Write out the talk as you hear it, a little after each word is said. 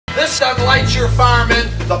This stuff lights your fireman,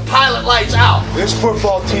 the pilot lights out. This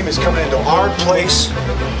football team is coming into our place.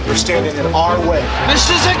 We're standing in our way. This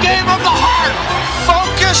is a game of the heart.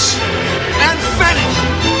 Focus and finish.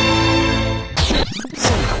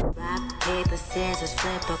 Rock, paper, scissors,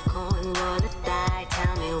 flip a coin, roll a die.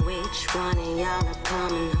 Tell me which one of y'all are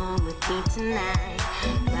coming home with me tonight.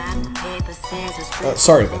 Rock, paper, scissors, flip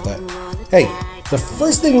Sorry about that. Hey, the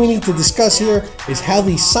first thing we need to discuss here is how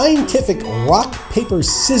the scientific rock, paper,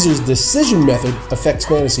 scissors decision method affects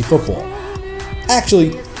fantasy football.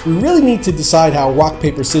 Actually, we really need to decide how rock,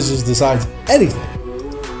 paper, scissors decides anything.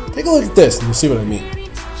 Take a look at this and you'll see what I mean.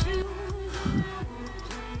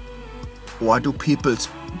 Why do people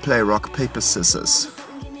play rock, paper, scissors?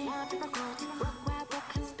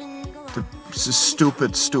 It's a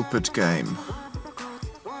stupid, stupid game.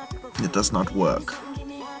 It does not work.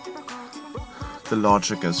 The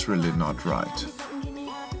logic is really not right.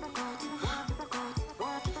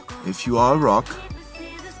 If you are a rock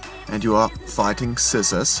and you are fighting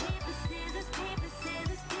scissors,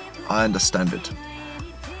 I understand it.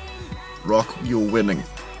 Rock, you're winning.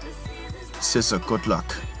 Scissor, good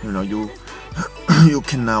luck. You know, you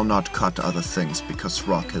can now not cut other things because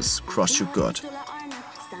rock has crushed you good.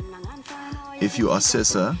 If you are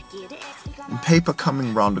scissor, and paper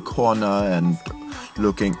coming round the corner and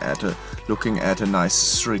looking at a nice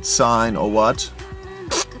street sign or what,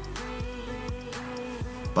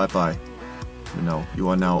 bye bye. You know, you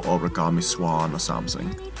are now origami swan or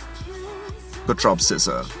something. Good job,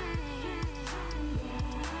 scissor.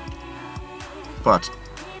 But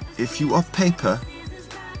if you are paper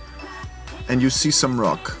and you see some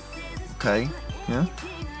rock, okay, yeah,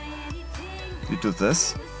 you do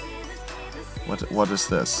this. What is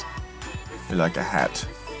this? You like a hat,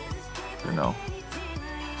 you know.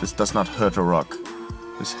 This does not hurt a rock.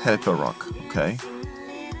 This help a rock, okay?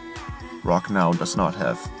 Rock now does not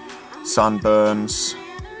have sunburns.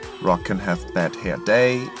 Rock can have bad hair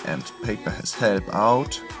day, and paper has help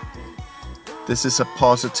out. This is a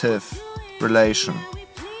positive relation.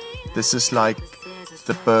 This is like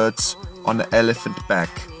the birds on the elephant back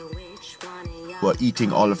who are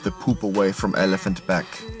eating all of the poop away from elephant back.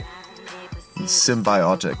 It's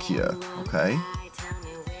symbiotic here, okay?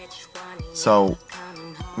 So,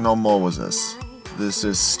 no more with this. This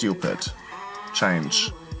is stupid.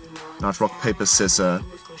 Change. Not rock, paper, scissor.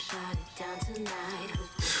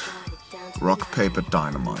 Rock, paper,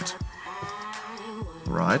 dynamite.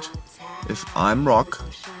 Right? If I'm rock,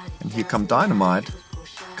 and here come dynamite,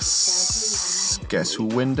 guess who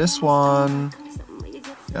win this one?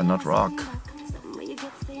 Yeah, not rock.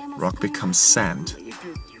 Rock becomes sand.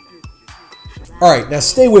 Alright, now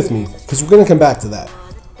stay with me, because we're going to come back to that.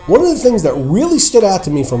 One of the things that really stood out to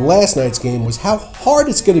me from last night's game was how hard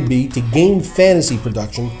it's going to be to gain fantasy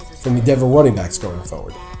production from the Denver running backs going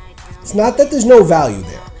forward. It's not that there's no value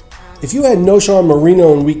there. If you had Noshawn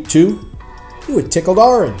Marino in week 2, you were tickled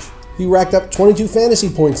orange. He racked up 22 fantasy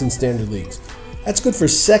points in standard leagues. That's good for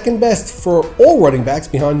second best for all running backs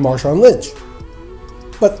behind Marshawn Lynch.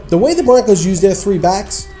 But the way the Broncos use their 3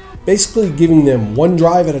 backs, basically giving them one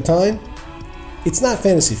drive at a time, it's not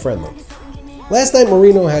fantasy friendly. Last night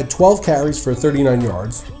Marino had 12 carries for 39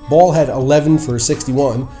 yards, Ball had 11 for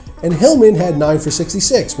 61, and Hillman had 9 for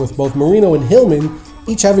 66, with both Marino and Hillman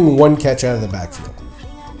each having 1 catch out of the backfield.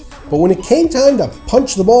 But when it came time to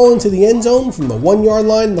punch the ball into the end zone from the 1-yard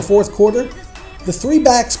line in the fourth quarter, the 3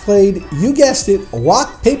 backs played, you guessed it,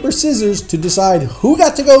 rock, paper, scissors to decide who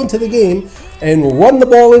got to go into the game and run the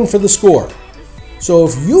ball in for the score. So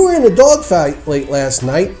if you were in a dogfight late last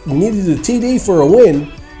night and needed a TD for a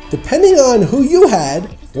win, depending on who you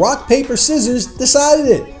had, rock, paper, scissors decided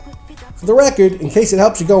it. For the record, in case it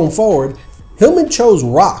helps you going forward, Hillman chose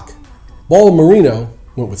rock. Ball and Marino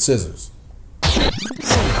went with scissors.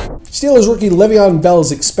 Steelers rookie Le'Veon Bell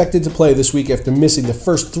is expected to play this week after missing the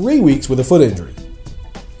first 3 weeks with a foot injury.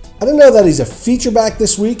 I don't know that he's a feature back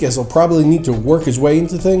this week, as he'll probably need to work his way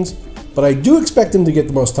into things, but I do expect him to get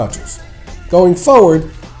the most touches. Going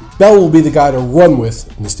forward, Bell will be the guy to run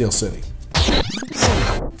with in the Steel City.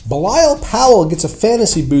 Bilal Powell gets a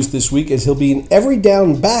fantasy boost this week as he'll be an every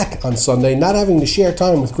down back on Sunday, not having to share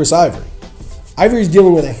time with Chris Ivory. Ivory is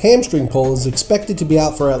dealing with a hamstring pull and is expected to be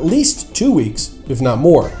out for at least 2 weeks, if not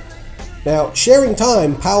more. Now, sharing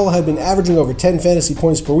time, Powell had been averaging over 10 fantasy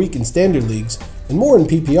points per week in standard leagues and more in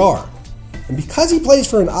PPR. And because he plays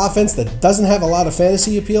for an offense that doesn't have a lot of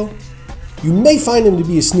fantasy appeal, you may find him to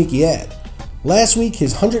be a sneaky ad. Last week,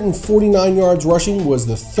 his 149 yards rushing was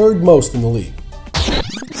the 3rd most in the league.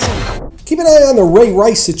 Keep an eye on the Ray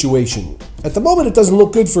Rice situation. At the moment, it doesn't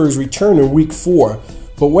look good for his return in week 4,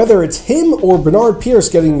 but whether it's him or Bernard Pierce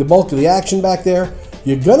getting the bulk of the action back there,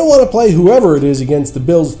 you're going to want to play whoever it is against the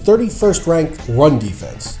Bills' 31st ranked run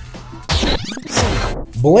defense.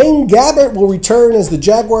 Blaine Gabbert will return as the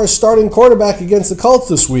Jaguars' starting quarterback against the Colts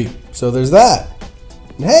this week, so there's that.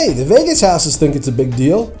 And hey, the Vegas houses think it's a big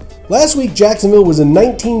deal. Last week, Jacksonville was a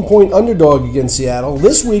 19-point underdog against Seattle.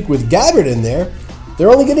 This week, with Gabbert in there,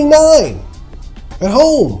 they're only getting 9 at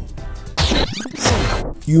home.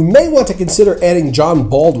 You may want to consider adding John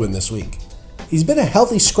Baldwin this week. He's been a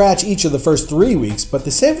healthy scratch each of the first 3 weeks, but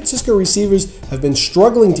the San Francisco receivers have been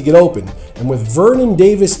struggling to get open, and with Vernon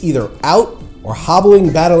Davis either out or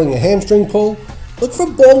hobbling, battling a hamstring pull, look for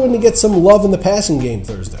Baldwin to get some love in the passing game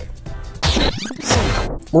Thursday.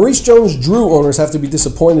 Maurice Jones-Drew owners have to be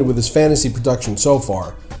disappointed with his fantasy production so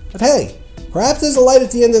far, but hey, perhaps there's a light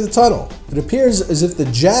at the end of the tunnel. It appears as if the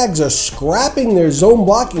Jags are scrapping their zone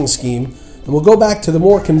blocking scheme and will go back to the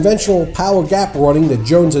more conventional power gap running that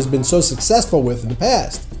Jones has been so successful with in the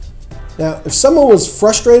past. Now, if someone was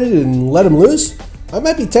frustrated and let him loose, I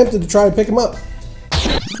might be tempted to try and pick him up.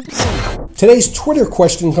 Today's Twitter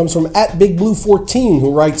question comes from @BigBlue14,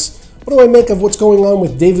 who writes, "What do I make of what's going on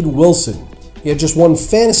with David Wilson? He had just 1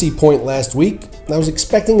 fantasy point last week, and I was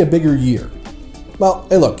expecting a bigger year." Well,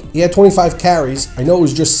 hey look, he had 25 carries. I know it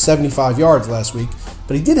was just 75 yards last week,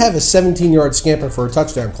 but he did have a 17-yard scamper for a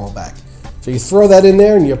touchdown callback. So you throw that in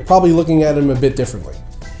there and you're probably looking at him a bit differently.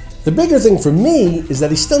 The bigger thing for me is that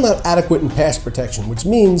he's still not adequate in pass protection, which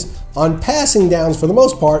means on passing downs for the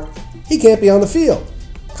most part, he can't be on the field.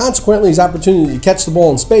 Consequently, his opportunity to catch the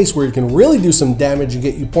ball in space where he can really do some damage and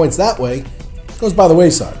get you points that way goes by the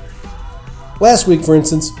wayside. Last week, for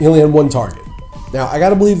instance, he only had 1 target. Now, I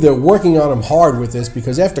gotta believe they're working on him hard with this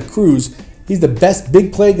because after Cruz, he's the best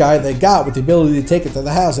big play guy they got with the ability to take it to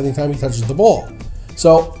the house anytime he touches the ball.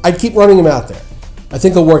 So I'd keep running him out there. I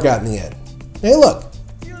think he'll work out in the end. Hey look,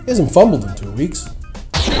 he hasn't fumbled in 2 weeks.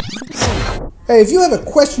 Hey, if you have a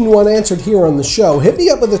question you want answered here on the show, hit me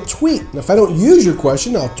up with a tweet. And if I don't use your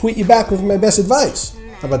question, I'll tweet you back with my best advice.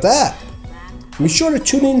 How about that? And be sure to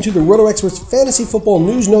tune in to the Roto Experts Fantasy Football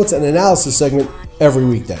News Notes and Analysis segment every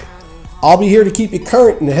weekday. I'll be here to keep you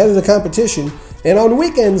current and ahead of the competition, and on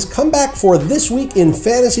weekends, come back for This Week in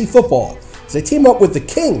Fantasy Football as I team up with the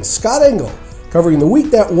King, Scott Engel, covering the week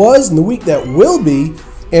that was and the week that will be,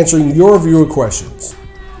 answering your viewer questions.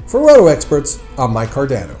 For Roto Experts, I'm Mike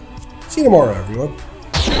Cardano. See you tomorrow, everyone.